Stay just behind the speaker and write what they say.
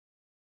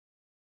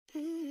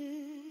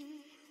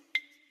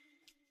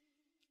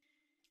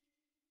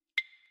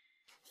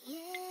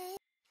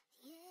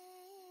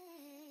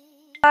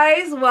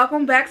Guys,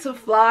 welcome back to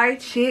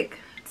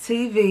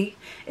FlyChicTv.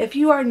 If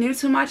you are new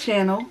to my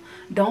channel,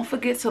 don't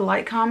forget to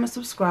like, comment,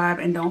 subscribe,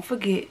 and don't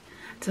forget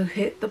to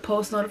hit the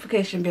post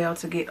notification bell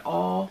to get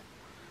all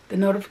the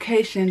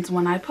notifications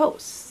when I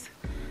post.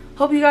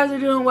 Hope you guys are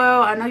doing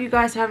well. I know you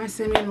guys haven't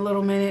seen me in a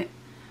little minute.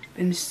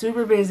 Been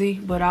super busy,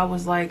 but I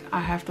was like,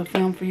 I have to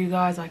film for you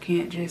guys. I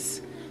can't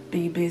just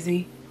be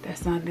busy.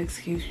 That's not an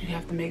excuse. You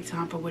have to make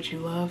time for what you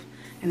love,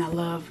 and I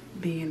love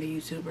being a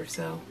YouTuber.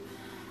 So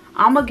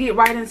I'm gonna get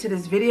right into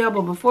this video,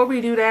 but before we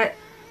do that,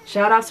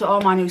 shout out to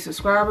all my new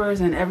subscribers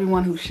and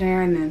everyone who's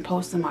sharing and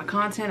posting my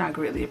content. I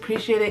greatly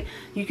appreciate it.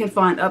 You can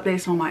find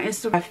updates on my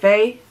Instagram,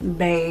 Faye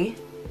Bay,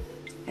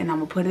 and I'm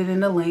gonna put it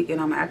in the link,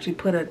 and I'm gonna actually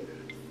put a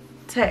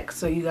text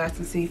so you guys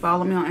can see.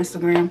 Follow me on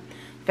Instagram,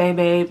 Faye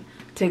Babe.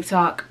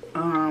 TikTok,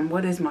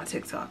 what is my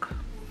TikTok?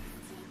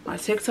 My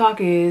TikTok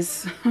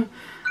is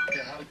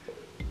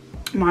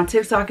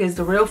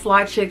The Real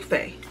Fly Chick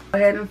Faye. Go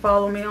ahead and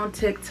follow me on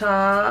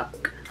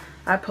TikTok.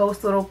 I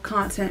post little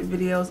content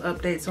videos,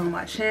 updates on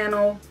my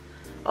channel.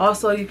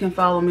 Also, you can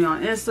follow me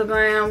on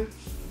Instagram,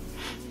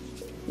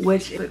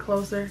 which is a bit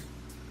closer.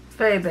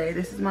 Faye Bay,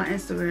 this is my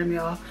Instagram,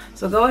 y'all.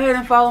 So go ahead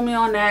and follow me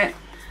on that.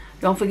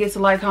 Don't forget to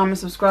like, comment,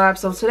 subscribe.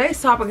 So today's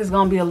topic is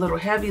going to be a little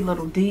heavy, a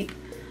little deep,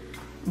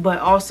 but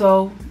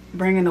also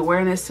bringing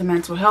awareness to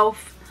mental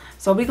health.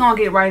 So we're going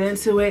to get right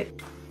into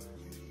it.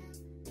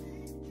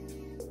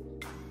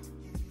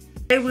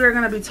 Today we are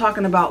going to be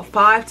talking about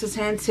 5 to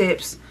 10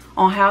 tips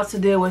on how to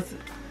deal with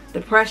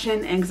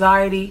depression,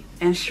 anxiety,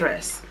 and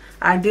stress.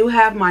 I do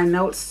have my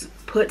notes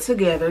put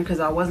together because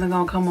I wasn't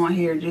going to come on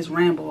here and just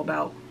ramble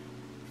about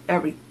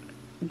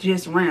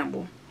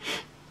ramble.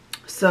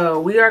 So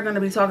we are going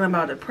to be talking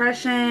about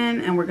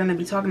depression, and we're going to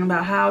be talking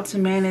about how to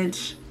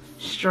manage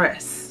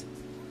stress.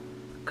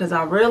 Because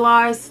I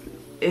realize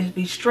it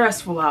be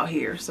stressful out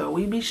here. So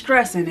we be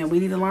stressing, and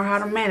we need to learn how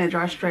to manage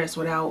our stress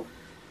without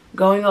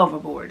going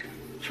overboard.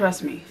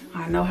 Trust me,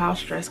 I know how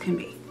stress can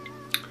be.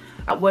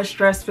 What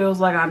stress feels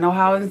like. I know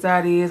how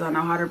anxiety is. I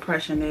know how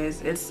depression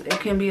is. It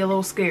can be a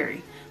little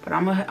scary, but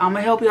I'm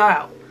gonna help y'all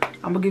out.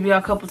 I'm gonna give y'all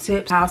a couple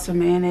tips how to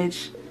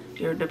manage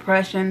your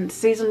depression,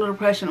 seasonal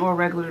depression or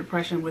regular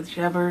depression,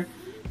 whichever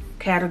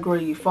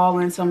category you fall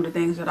in. Some of the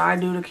things that I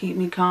do to keep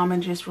me calm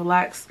and just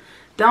relax.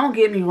 Don't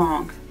get me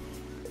wrong.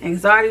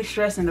 Anxiety,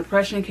 stress, and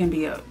depression can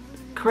be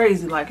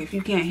crazy. Like, if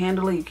you can't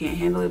handle it, you can't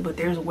handle it. But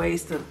there's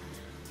ways to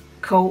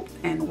cope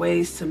and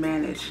ways to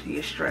manage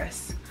your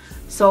stress.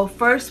 So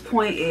first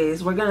point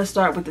is, we're going to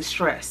start with the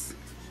stress,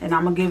 and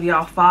I'm going to give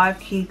y'all 5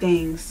 key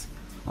things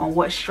on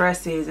what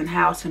stress is and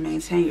how to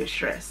maintain your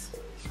stress.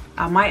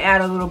 I might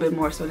add a little bit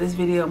more, so this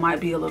video might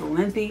be a little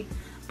lengthy,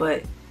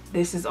 but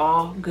this is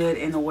all good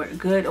and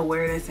good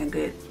awareness and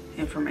good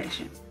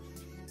information.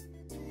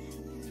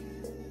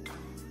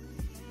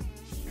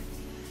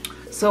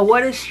 So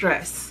what is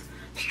stress?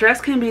 Stress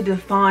can be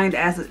defined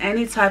as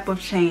any type of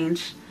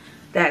change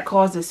that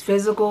causes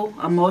physical,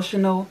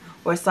 emotional,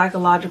 or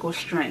psychological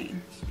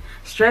strain.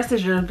 Stress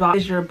is your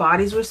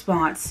body's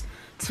response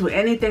to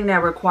anything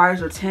that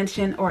requires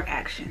attention or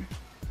action.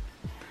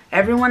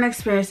 Everyone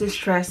experiences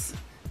stress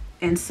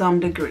in some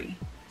degree.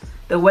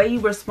 The way you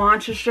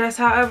respond to stress,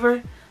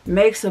 however,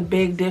 makes a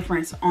big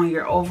difference on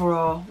your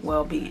overall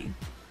well-being.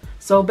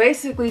 So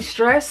basically,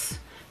 stress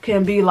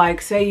can be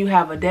like, say you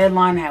have a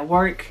deadline at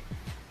work,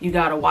 you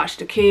gotta watch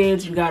the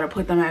kids, you gotta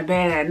put them at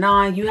bed at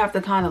 9. You have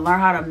to kind of learn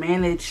how to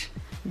manage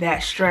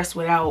that stress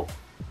without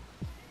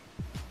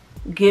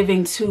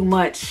giving too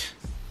much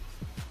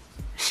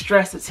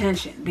stress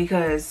attention.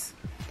 Because,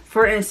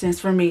 for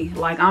instance, for me,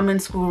 like, I'm in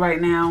school right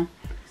now,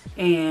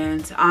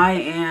 and I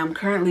am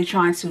currently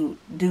trying to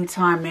do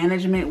time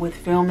management with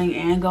filming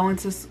and going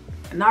to,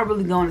 not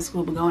really going to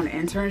school, but going to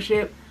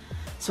internship.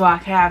 So I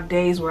have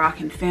days where I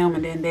can film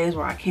and then days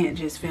where I can't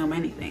just film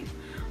anything.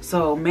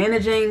 So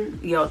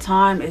managing your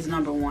time is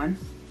number 1.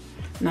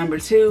 Number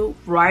 2,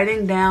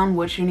 writing down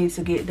what you need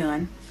to get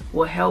done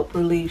will help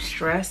relieve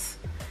stress.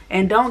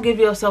 And don't give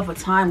yourself a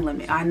time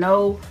limit. I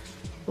know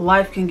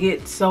life can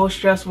get so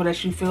stressful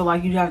that you feel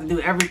like you have to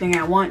do everything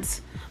at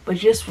once, but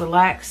just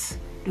relax.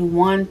 Do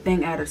one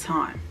thing at a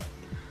time.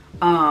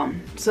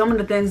 Some of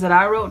the things that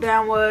I wrote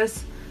down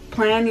was,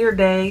 plan your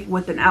day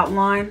with an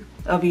outline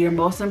of your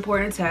most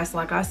important tasks.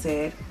 Like I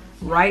said,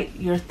 write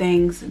your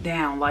things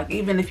down. Like,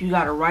 even if you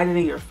got to write it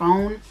in your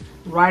phone,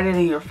 write it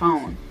in your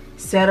phone.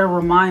 Set a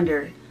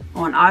reminder.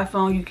 On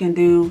iPhone, you can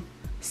do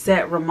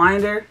set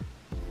reminder,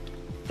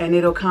 and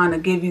it'll kind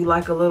of give you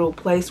like a little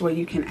place where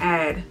you can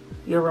add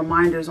your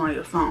reminders on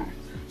your phone.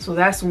 So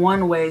that's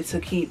one way to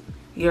keep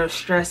your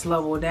stress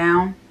level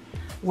down.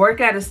 Work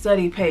at a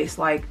steady pace.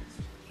 Like,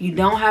 you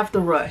don't have to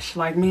rush.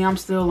 Like me, I'm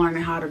still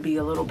learning how to be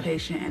a little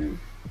patient and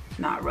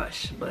not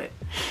rush, but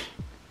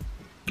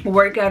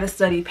work at a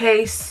steady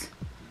pace.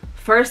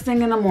 First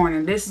thing in the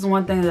morning, this is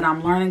one thing that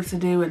I'm learning to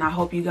do, and I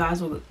hope you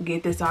guys will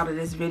get this out of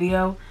this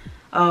video.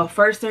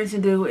 First thing to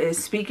do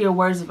is speak your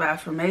words of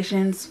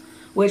affirmations,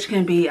 which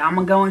can be,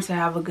 I'm going to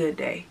have a good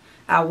day.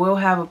 I will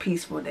have a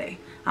peaceful day.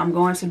 I'm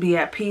going to be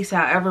at peace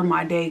however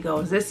my day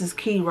goes. This is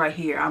key right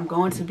here. I'm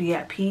going to be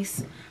at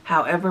peace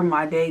however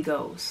my day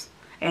goes.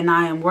 And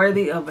I am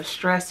worthy of a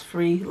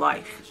stress-free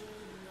life.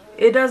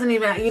 It doesn't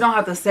even, you don't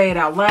have to say it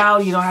out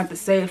loud. You don't have to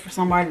say it for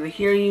somebody to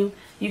hear you.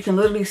 You can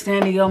literally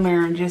stand in your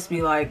mirror and just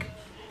be like,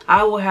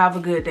 I will have a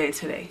good day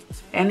today.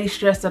 Any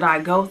stress that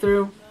I go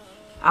through,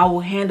 I will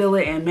handle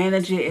it and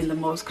manage it in the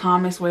most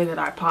calmest way that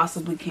I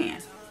possibly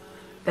can.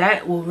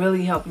 That will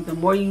really help you. The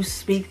more you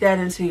speak that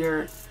into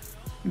your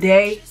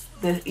day,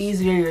 the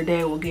easier your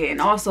day will get. And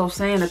also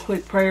saying a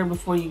quick prayer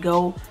before you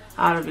go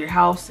out of your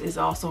house is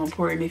also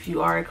important. If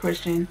you are a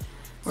Christian,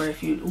 or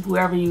if you,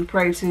 whoever you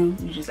pray to,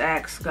 you just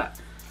ask God,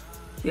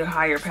 your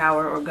higher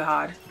power or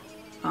God,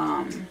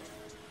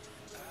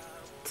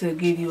 to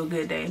give you a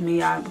good day.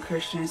 Me, I'm a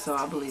Christian, so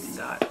I believe in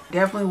God.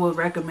 Definitely would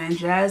recommend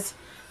jazz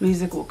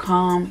music. Will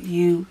calm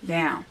you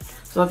down.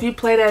 So if you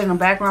play that in the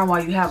background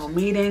while you have a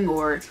meeting,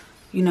 or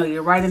you know,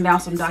 you're writing down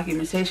some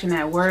documentation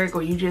at work,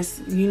 or you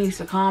need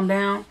to calm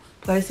down,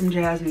 play some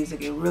jazz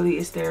music. It really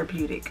is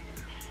therapeutic.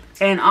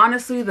 And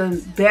honestly,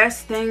 the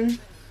best thing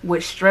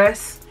with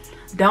stress,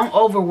 don't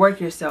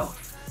overwork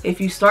yourself. If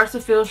you start to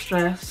feel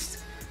stressed,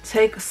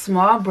 take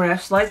small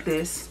breaths like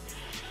this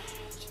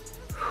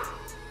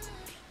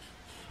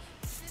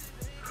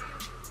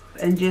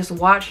and just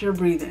watch your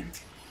breathing.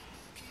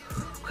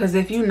 Because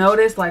if you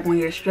notice, like when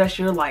you're stressed,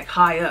 you're like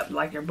high up,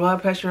 like your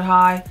blood pressure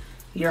high,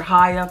 you're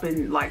high up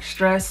in like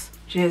stress,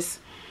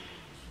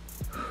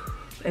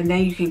 and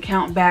then you can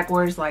count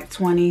backwards like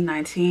 20,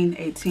 19,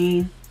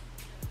 18,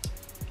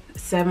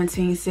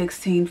 17,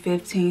 16,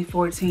 15,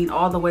 14,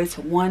 all the way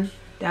to 1.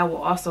 That will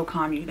also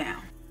calm you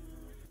down.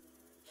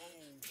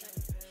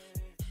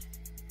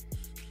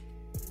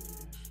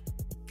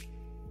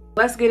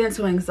 Let's get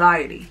into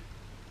anxiety.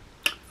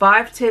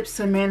 5 tips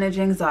to manage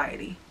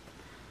anxiety.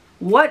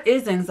 What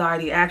is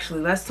anxiety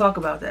actually? Let's talk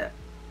about that.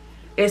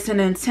 It's an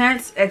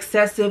intense,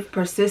 excessive,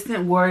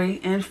 persistent worry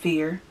and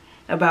fear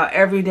about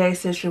everyday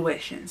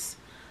situations.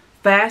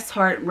 Fast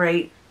heart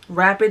rate,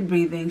 rapid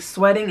breathing,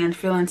 sweating, and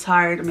feeling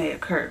tired may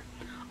occur.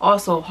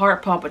 Also,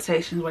 heart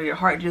palpitations, where your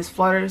heart just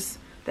flutters.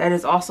 That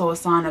is also a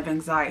sign of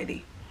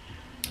anxiety.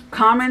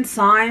 Common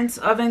signs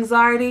of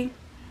anxiety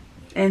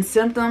and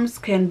symptoms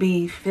can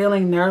be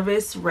feeling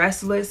nervous,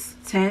 restless,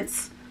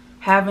 tense,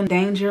 having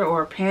danger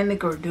or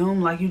panic or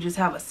doom, like you just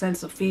have a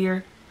sense of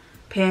fear,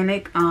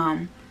 panic,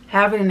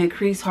 having an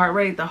increased heart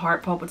rate, the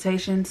heart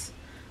palpitations,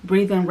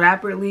 breathing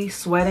rapidly,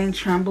 sweating,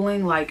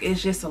 trembling, like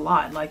it's just a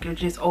lot, like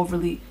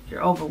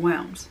you're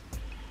overwhelmed.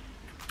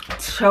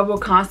 Trouble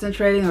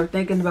concentrating or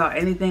thinking about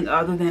anything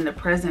other than the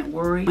present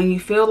worry. When you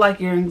feel like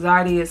your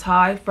anxiety is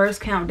high,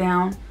 first count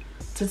down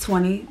to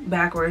 20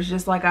 backwards.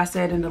 Just like I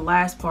said in the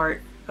last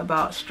part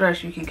about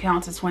stress, you can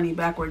count to 20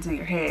 backwards in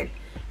your head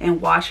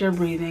and watch your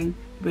breathing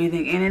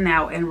in and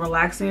out, and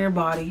relaxing your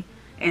body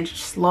and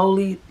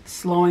slowly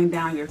slowing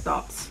down your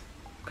thoughts,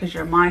 because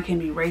your mind can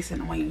be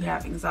racing when you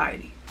have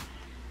anxiety.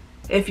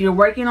 If you're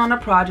working on a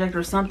project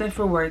or something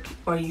for work,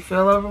 or you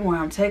feel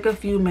overwhelmed, take a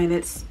few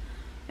minutes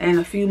and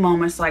a few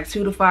moments, like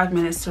 2 to 5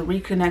 minutes, to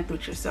reconnect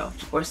with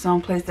yourself, or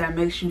someplace that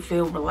makes you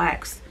feel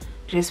relaxed.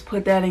 Just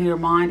put that in your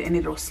mind and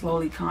it'll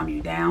slowly calm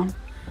you down.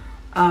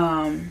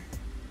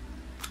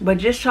 But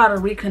just try to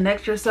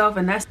reconnect yourself,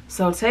 and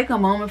so take a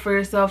moment for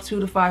yourself, 2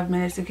 to 5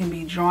 minutes. It can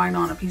be drawing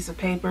on a piece of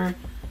paper,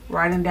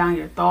 writing down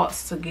your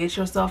thoughts to get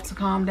yourself to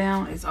calm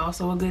down. It's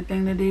also a good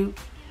thing to do.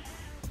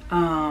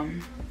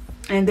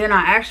 And then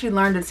I actually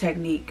learned a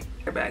technique.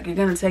 You're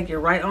going to take your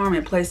right arm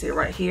and place it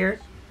right here.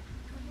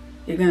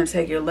 You're going to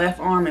take your left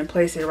arm and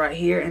place it right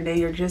here, and then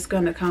you're just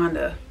going to kind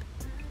of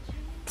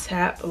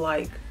tap,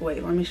 like,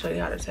 wait, let me show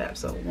you how to tap.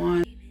 So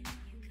 1,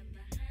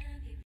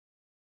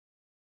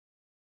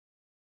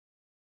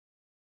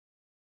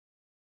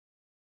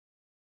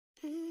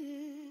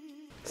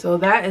 so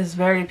that is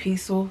very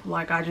peaceful.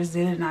 Like I just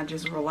did it and I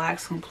just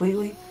relaxed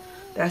completely.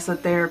 That's a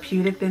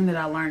therapeutic thing that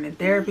I learned in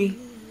therapy.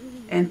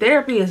 And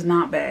therapy is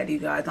not bad, you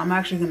guys. I'm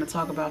actually going to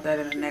talk about that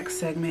in the next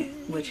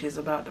segment, which is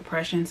about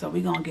depression. So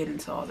we're going to get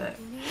into all that.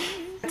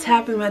 The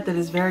tapping method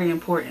is very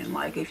important.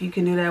 Like if you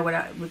can do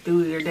that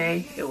through your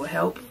day, it will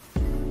help.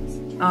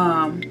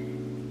 And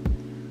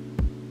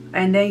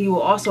then you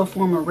will also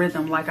form a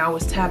rhythm. Like I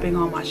was tapping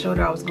on my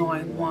shoulder. I was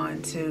going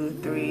 1, 2,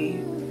 3,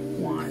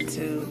 1,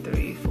 2,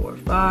 3, 4,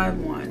 5,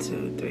 1,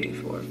 2, 3,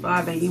 4,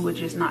 5, and you would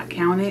just not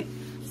count it,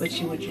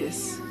 but you would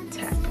just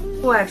tap.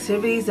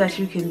 Activities that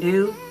you can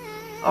do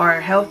are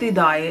a healthy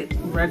diet,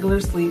 regular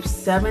sleep.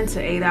 7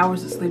 to 8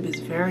 hours of sleep is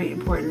very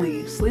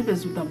important. Sleep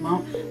is the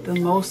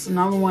most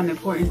number one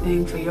important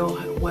thing for your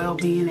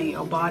well-being and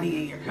your body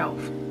and your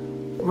health.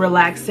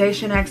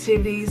 Relaxation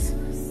activities.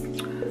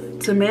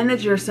 To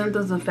manage your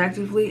symptoms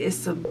effectively,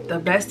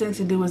 the best thing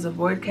to do is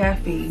avoid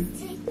caffeine,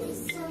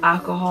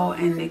 alcohol,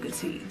 and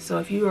nicotine. So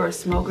if you are a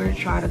smoker,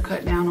 try to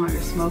cut down on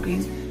your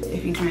smoking.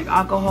 If you drink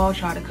alcohol,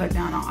 try to cut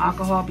down on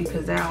alcohol,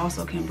 because that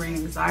also can bring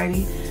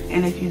anxiety.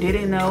 And if you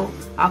didn't know,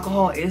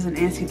 alcohol is an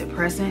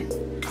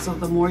antidepressant. So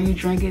the more you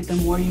drink it, the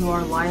more you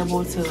are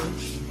liable to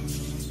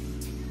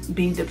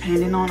be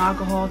dependent on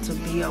alcohol to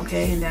be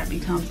okay, and that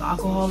becomes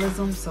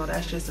alcoholism. So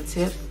that's just a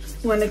tip.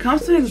 When it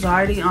comes to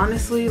anxiety,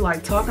 honestly,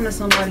 like talking to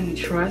somebody you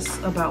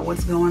trust about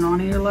what's going on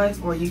in your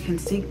life, or you can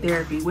seek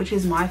therapy, which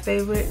is my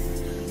favorite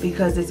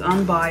because it's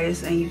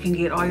unbiased and you can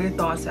get all your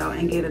thoughts out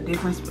and get a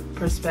different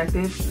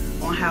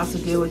perspective on how to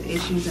deal with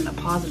issues in a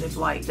positive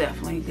light.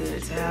 Definitely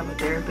good to have a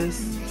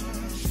therapist.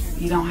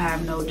 You don't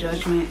have no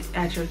judgment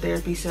at your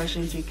therapy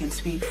sessions. You can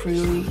speak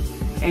freely.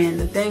 And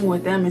the thing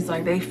with them is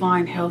like they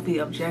find healthy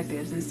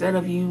objectives. Instead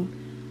of you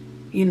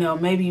know,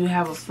 maybe you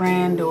have a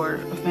friend or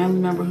a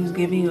family member who's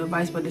giving you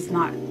advice, but it's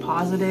not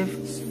positive.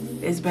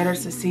 It's better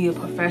to see a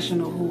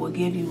professional who will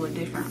give you a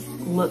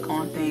different look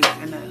on things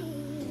in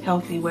a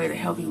healthy way to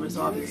help you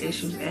resolve your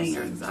issues and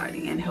your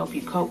anxiety and help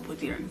you cope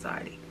with your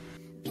anxiety.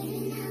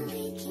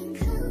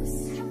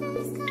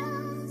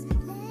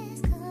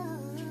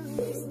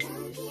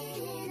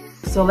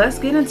 So let's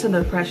get into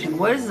depression.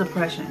 What is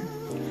depression?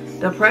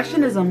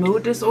 Depression is a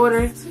mood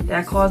disorder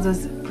that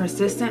causes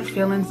persistent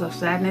feelings of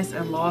sadness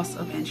and loss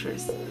of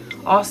interest,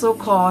 also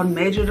called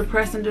major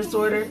depressive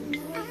disorder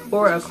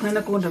or a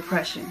clinical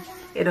depression.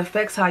 It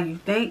affects how you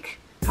think,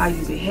 how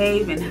you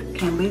behave, and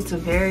can lead to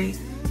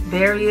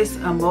various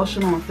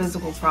emotional and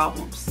physical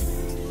problems.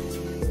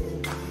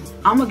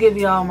 I'm gonna give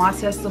y'all my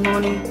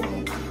testimony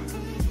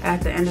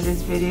at the end of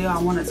this video.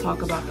 I want to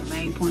talk about the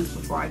main points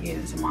before I get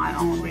into my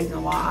own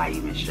reason why I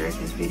even shared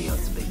this video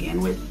to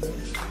begin with.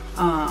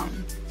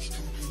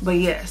 But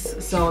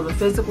yes, so the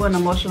physical and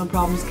emotional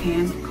problems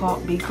can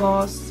be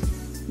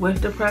caused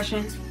with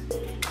depression.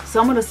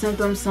 Some of the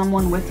symptoms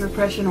someone with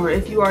depression, or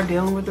if you are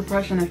dealing with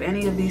depression, if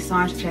any of these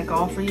signs check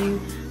off for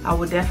you, I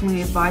would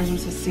definitely advise you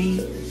to see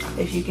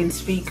if you can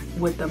speak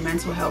with the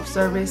mental health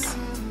service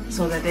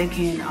so that they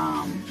can,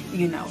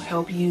 you know,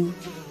 help you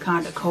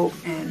kind of cope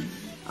and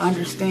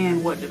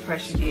understand what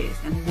depression is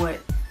and what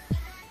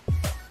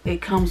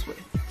it comes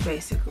with,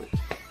 basically.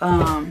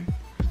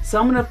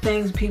 Some of the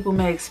things people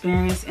may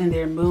experience in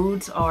their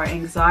moods are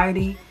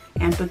anxiety,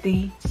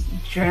 empathy,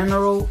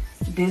 general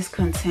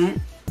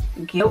discontent,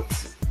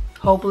 guilt,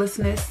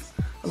 hopelessness,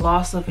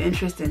 loss of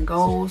interest in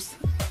goals,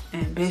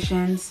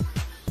 ambitions,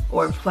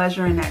 or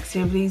pleasure in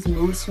activities,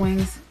 mood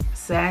swings,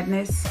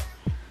 sadness.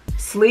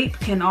 Sleep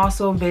can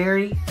also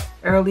vary.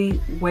 Early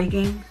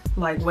waking,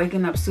 like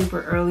waking up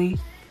super early,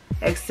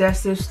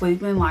 excessive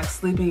sleeping, like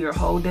sleeping your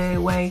whole day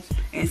away,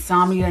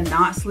 insomnia,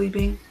 not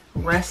sleeping,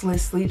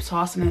 restless sleep,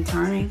 tossing and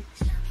turning.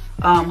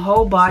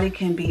 Whole body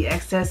can be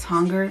excess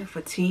hunger,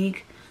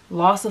 fatigue,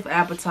 loss of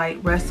appetite,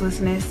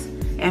 restlessness,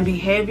 and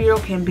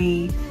behavioral can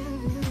be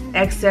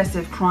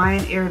excessive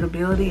crying,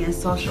 irritability, and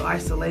social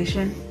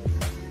isolation.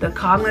 The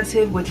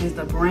cognitive, which is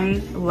the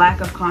brain,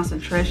 lack of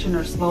concentration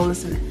or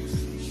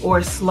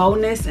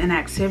slowness in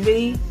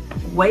activity,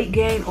 weight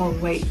gain or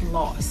weight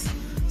loss.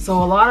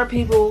 So a lot of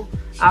people,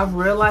 I've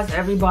realized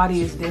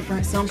everybody is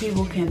different. Some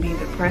people can be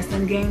depressed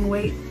and gain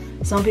weight.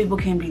 Some people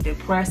can be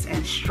depressed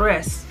and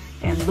stressed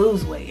and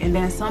lose weight. And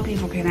then some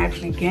people can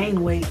actually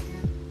gain weight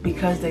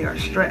because they are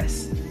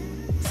stressed.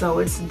 So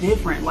it's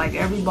different. Like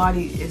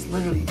everybody is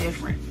literally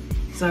different.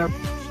 So,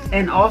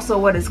 and also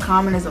what is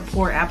common is a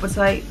poor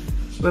appetite,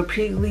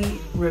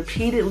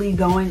 repeatedly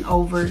going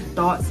over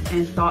thoughts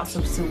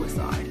of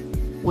suicide,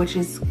 which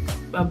is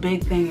a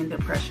big thing in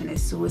depression,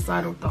 is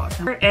suicidal thoughts.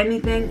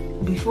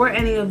 Before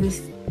any of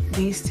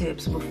these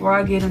tips, before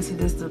I get into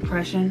this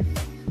depression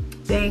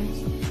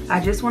thing, I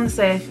just want to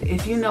say,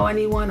 if you know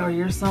anyone or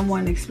you're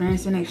someone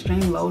experiencing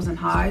extreme lows and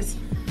highs,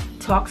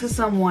 talk to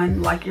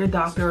someone like your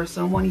doctor or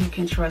someone you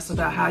can trust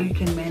about how you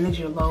can manage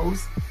your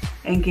lows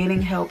and getting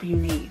help you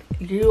need.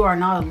 You are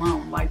not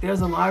alone. Like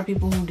there's a lot of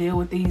people who deal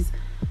with these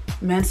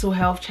mental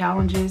health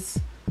challenges,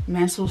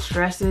 mental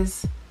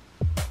stresses,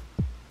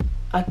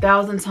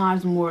 1,000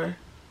 times more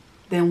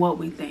than what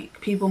we think.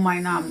 People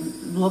might not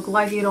look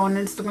like it on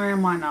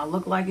Instagram, might not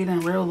look like it in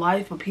real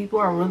life, but people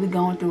are really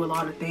going through a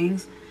lot of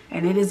things,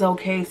 and it is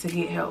okay to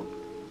get help.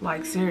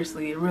 Like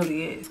seriously, it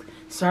really is.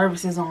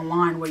 Services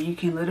online where you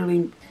can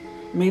literally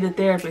meet a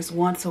therapist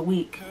once a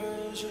week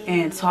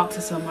and talk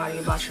to somebody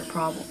about your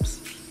problems.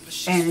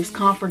 And it's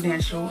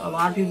confidential. A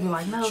lot of people are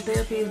like, no,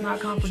 therapy is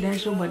not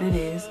confidential, but it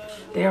is.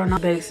 They are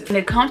not basic. When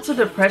it comes to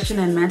depression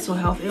and mental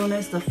health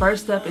illness, the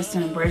first step is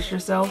to embrace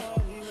yourself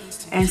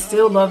and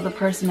still love the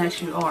person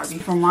that you are.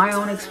 From my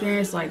own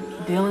experience, like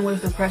dealing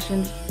with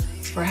depression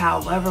for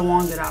however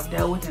long that I've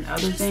dealt with and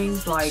other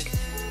things, like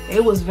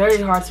it was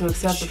very hard to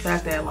accept the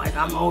fact that like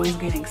I'm always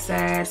getting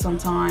sad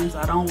sometimes.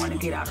 I don't want to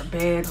get out of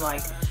bed.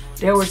 Like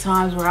there were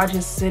times where I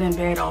just sit in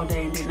bed all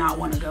day and did not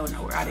want to go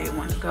nowhere. I didn't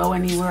want to go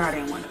anywhere. I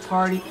didn't want to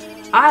party.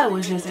 I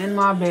was just in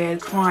my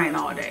bed crying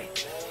all day.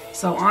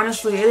 So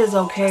honestly, it is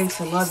okay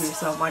to love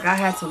yourself. Like I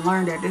had to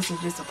learn that this is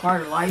just a part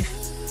of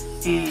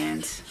life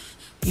and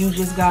you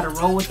just got to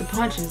roll with the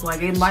punches.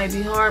 Like it might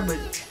be hard, but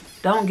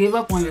don't give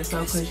up on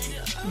yourself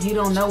because you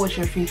don't know what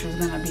your future is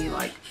going to be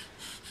like.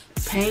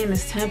 Pain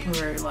is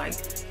temporary. Like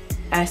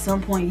at some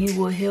point you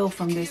will heal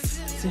from this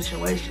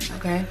situation,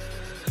 okay?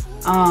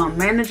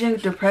 Managing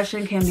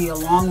depression can be a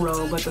long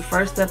road, but the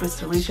first step is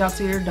to reach out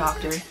to your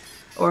doctor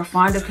or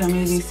find a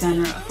community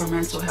center for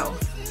mental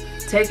health.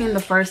 Taking the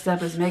first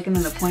step is making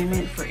an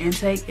appointment for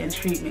intake and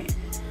treatment.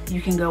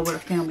 You can go with a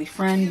family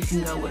friend, you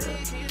can go with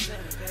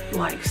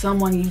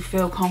someone you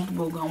feel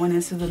comfortable going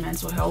into the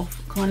mental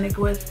health clinic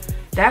with.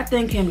 That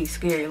thing can be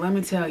scary, let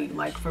me tell you.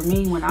 Like for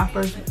me, when I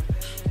first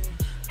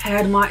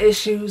had my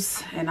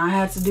issues and I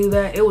had to do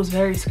that, it was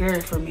very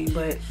scary for me.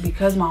 But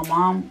because my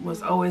mom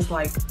was always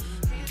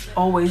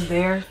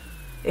there,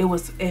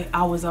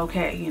 I was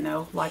okay, you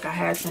know, like I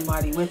had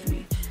somebody with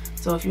me.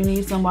 So if you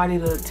need somebody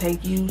to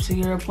take you to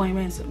your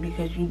appointments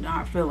because you're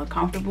not feeling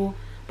comfortable,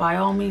 by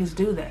all means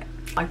do that.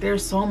 Like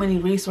there's so many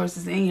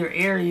resources in your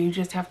area, you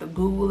just have to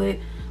Google it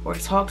or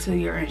talk to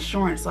your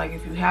insurance. Like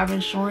if you have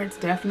insurance,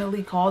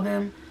 definitely call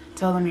them,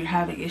 tell them you're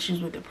having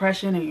issues with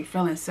depression and you're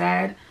feeling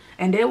sad,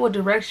 and they will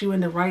direct you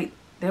in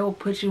they will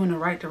put you in the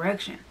right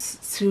direction.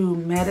 To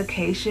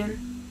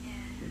medication,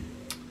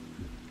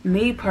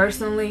 me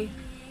personally,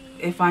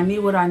 if I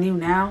knew what I knew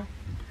now,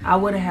 I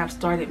wouldn't have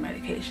started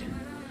medication.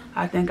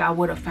 I think I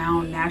would have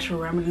found natural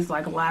remedies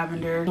like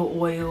lavender,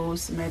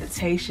 oils,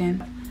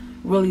 meditation,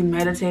 really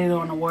meditated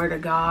on the word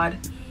of God,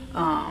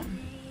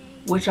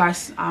 which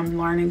I'm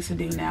learning to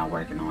do now,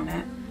 working on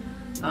that.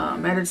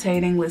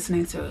 Meditating,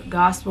 listening to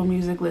gospel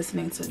music,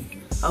 listening to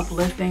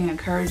uplifting,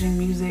 encouraging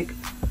music.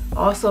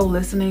 Also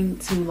listening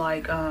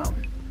to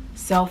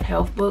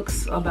self-help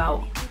books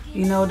about,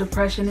 you know,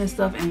 depression and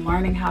stuff, and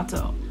learning how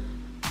to,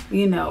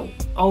 you know,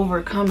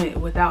 overcome it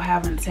without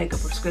having to take a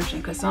prescription.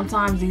 Because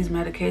sometimes these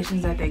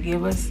medications that they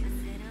give us,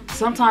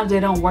 sometimes they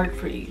don't work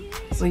for you.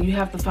 So you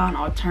have to find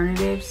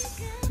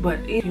alternatives. But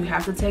if you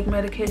have to take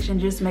medication,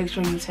 just make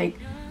sure you take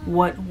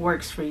what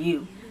works for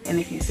you. And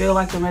if you feel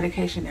like the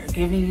medication they're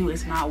giving you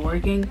is not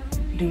working,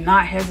 do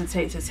not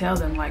hesitate to tell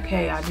them like,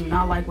 hey, I do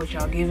not like what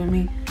y'all giving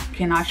me.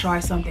 Can I try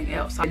something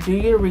else? Do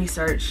your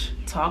research,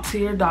 talk to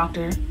your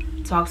doctor,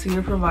 talk to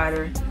your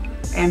provider,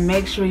 and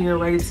make sure you're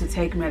ready to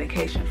take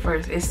medication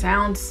first. It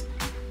sounds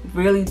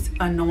really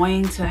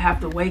annoying to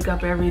have to wake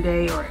up every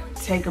day or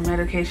take a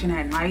medication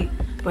at night,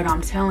 but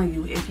I'm telling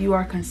you, if you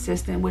are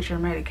consistent with your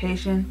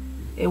medication,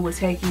 it will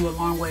take you a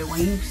long way.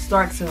 When you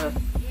start to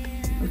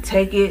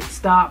take it,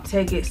 stop,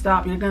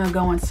 you're gonna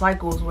go in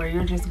cycles where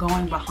you're just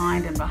going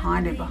behind and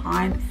behind and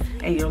behind,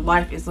 and your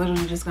life is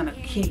literally just gonna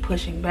keep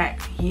pushing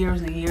back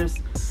years and years.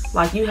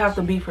 Like, you have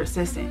to be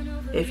persistent.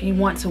 If you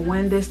want to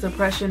win this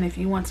depression, if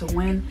you want to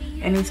win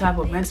any type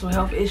of mental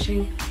health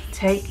issue,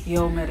 take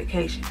your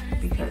medication,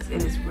 because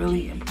it is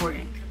really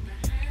important.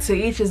 To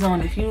each his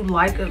own. If you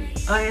like an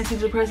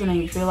antidepressant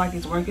and you feel like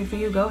it's working for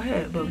you, go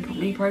ahead. But for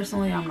me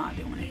personally, I'm not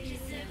doing it.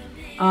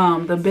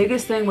 The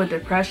biggest thing with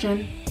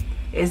depression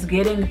is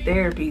getting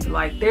therapy.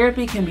 Like,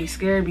 therapy can be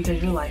scary because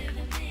you're like,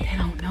 they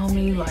don't know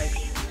me. Like,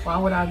 why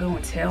would I go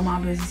and tell my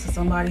business to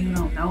somebody who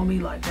don't know me?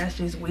 Like, that's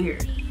just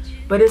weird.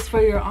 But it's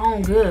for your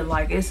own good.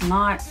 Like, it's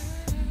not,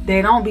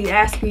 they don't be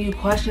asking you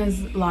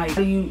questions like,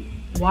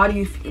 why do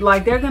you,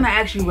 like, they're gonna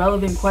ask you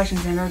relevant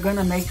questions, and they're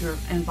gonna make your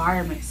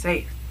environment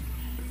safe.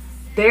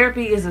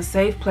 Therapy is a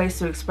safe place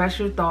to express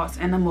your thoughts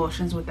and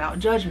emotions without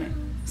judgment.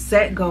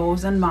 Set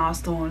goals and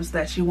milestones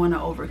that you want to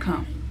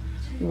overcome.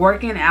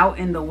 Working out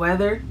in the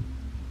weather,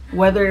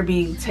 whether it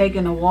be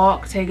taking a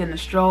walk, taking a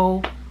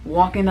stroll,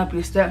 walking up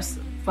your steps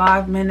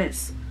 5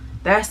 minutes,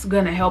 that's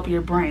gonna help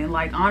your brain.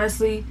 Like,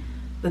 honestly,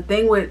 the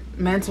thing with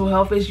mental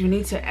health is you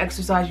need to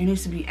exercise, you need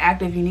to be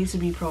active, you need to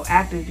be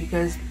proactive,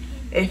 because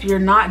if you're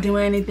not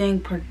doing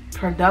anything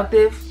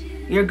productive,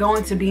 you're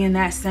going to be in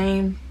that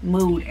same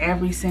mood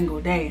every single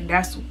day. And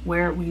that's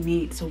where we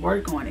need to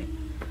work on it.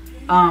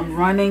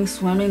 Running,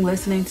 swimming,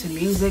 listening to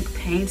music,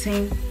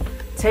 painting,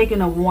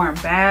 taking a warm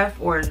bath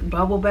or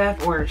bubble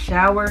bath or a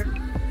shower.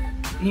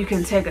 You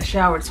can take a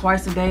shower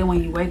twice a day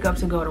when you wake up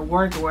to go to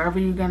work or wherever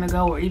you're gonna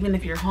go, or even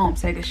if you're home,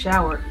 take a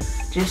shower.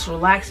 Just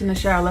relax in the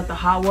shower, let the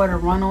hot water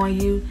run on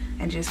you,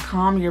 and just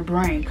calm your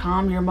brain,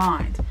 calm your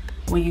mind.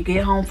 When you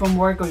get home from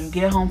work or you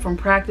get home from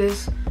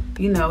practice,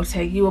 you know,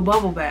 take you a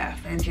bubble bath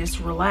and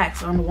just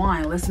relax,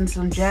 unwind, listen to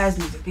some jazz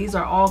music. These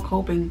are all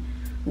coping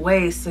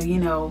ways to, you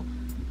know,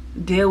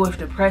 deal with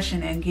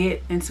depression and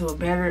get into a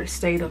better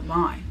state of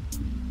mind.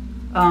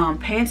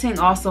 Painting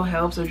also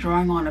helps, or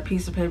drawing on a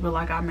piece of paper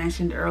like I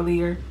mentioned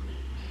earlier.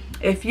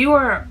 If you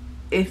or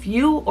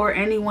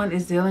anyone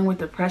is dealing with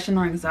depression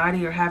or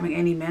anxiety or having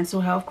any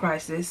mental health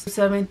crisis,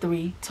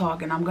 73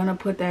 talk, and I'm going to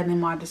put that in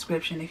my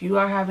description. If you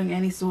are having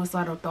any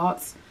suicidal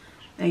thoughts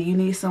and you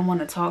need someone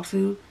to talk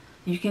to,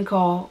 you can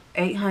call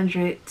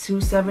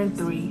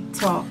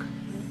 800-273-TALK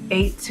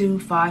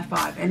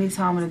 8255 any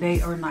time of the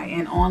day or night,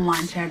 and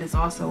online chat is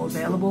also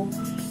available.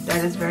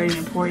 That is very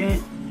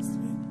important.